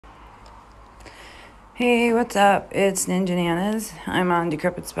Hey, what's up? It's Ninja Nanas. I'm on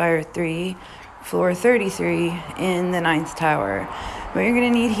Decrepit Spire 3, floor 33 in the 9th tower. What you're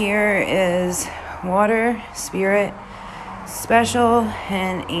going to need here is water, spirit, special,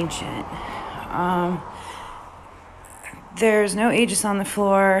 and ancient. There's no AEGIS on the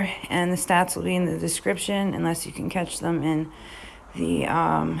floor, and the stats will be in the description unless you can catch them in the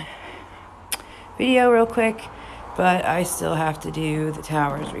video real quick. But I still have to do the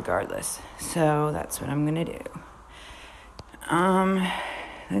towers regardless. So that's what I'm gonna do.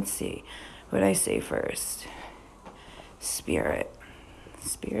 Let's see. What did I say first? Spirit.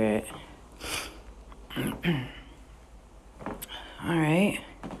 Spirit. Alright.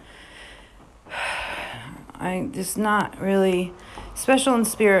 Just not really. Special and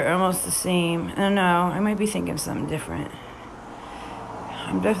spirit are almost the same. I don't know. I might be thinking of something different.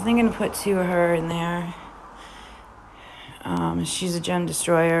 I'm definitely gonna put 2 of her in there. She's a gem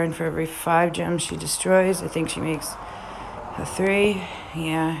destroyer, and for every 5 gems she destroys, I think she makes a 3.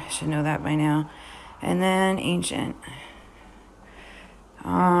 Yeah, I should know that by now. And then ancient.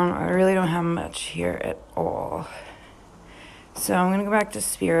 I really don't have much here at all. So I'm gonna go back to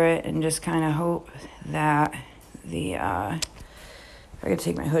spirit and just kind of hope that the I gotta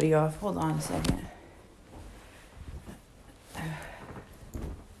take my hoodie off. Hold on a second.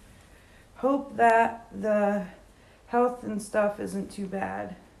 Hope that the health and stuff isn't too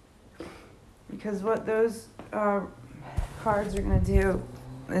bad, because what those cards are going to do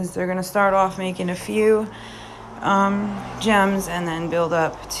is they're going to start off making a few gems and then build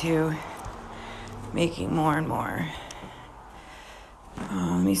up to making more and more.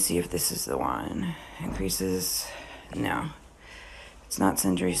 Let me see if this is the one. Increases. No, it's not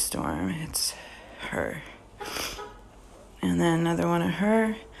Century Storm, it's her. And then another one of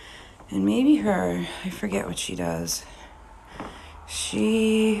her. And maybe her, I forget what she does.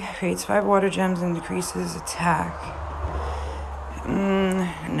 She creates 5 water gems and decreases attack.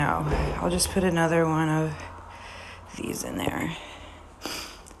 No, I'll just put another one of these in there.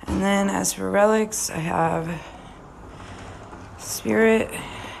 And then as for relics, I have spirit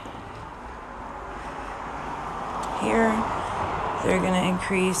here. They're gonna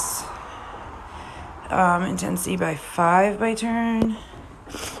increase intensity by 5 by turn.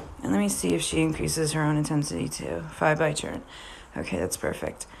 And let me see if she increases her own intensity too. 5 by turn. Okay, that's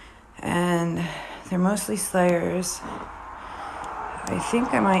perfect. And they're mostly slayers. I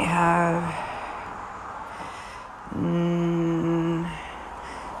think I might have...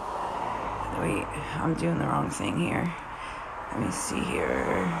 wait, I'm doing the wrong thing here. Let me see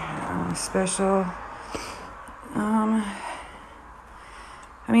here. Special. I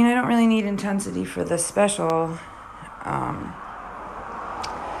mean, I don't really need intensity for the special.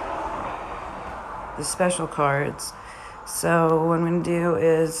 The special cards. So what I'm going to do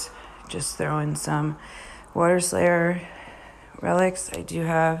is just throw in some Water Slayer relics. I do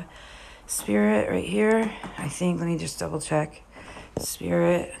have spirit right here. I think, let me just double check.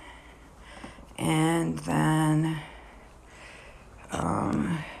 Spirit. And then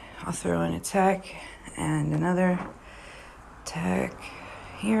I'll throw in a tech and another tech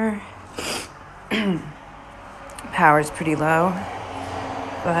here. Power's pretty low,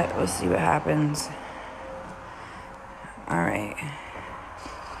 but we'll see what happens. Alright.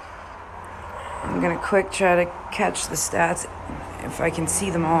 I'm gonna quick try to catch the stats if I can see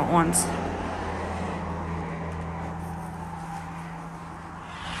them all at once.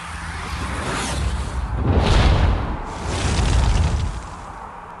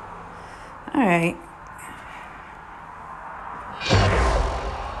 Alright.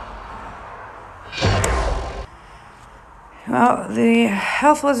 Well, the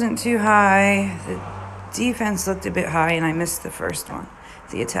health wasn't too high. The defense looked a bit high, and I missed the first one,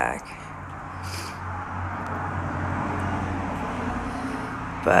 the attack.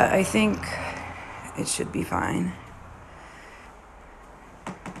 But I think it should be fine.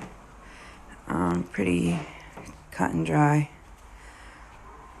 Pretty cut and dry.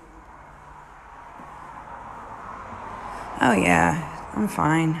 Oh yeah, I'm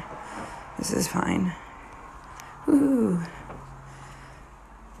fine. This is fine. Woo.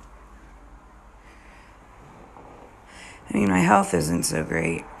 I mean, my health isn't so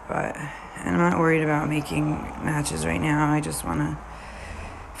great, and I'm not worried about making matches right now. I just want to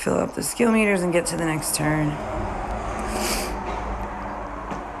fill up the skill meters and get to the next turn.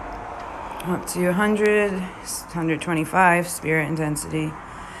 Up to 100, 125 spirit intensity.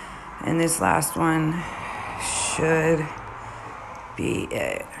 And this last one should be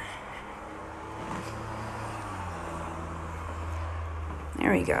it.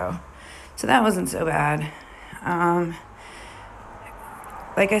 There we go. So that wasn't so bad.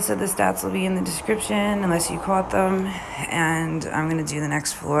 like I said, the stats will be in the description unless you caught them. And I'm going to do the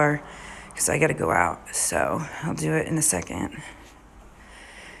next floor because I got to go out. So I'll do it in a second.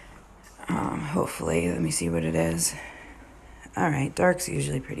 Hopefully, let me see what it is. All right, dark's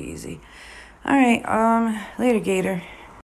usually pretty easy. All right, later, Gator.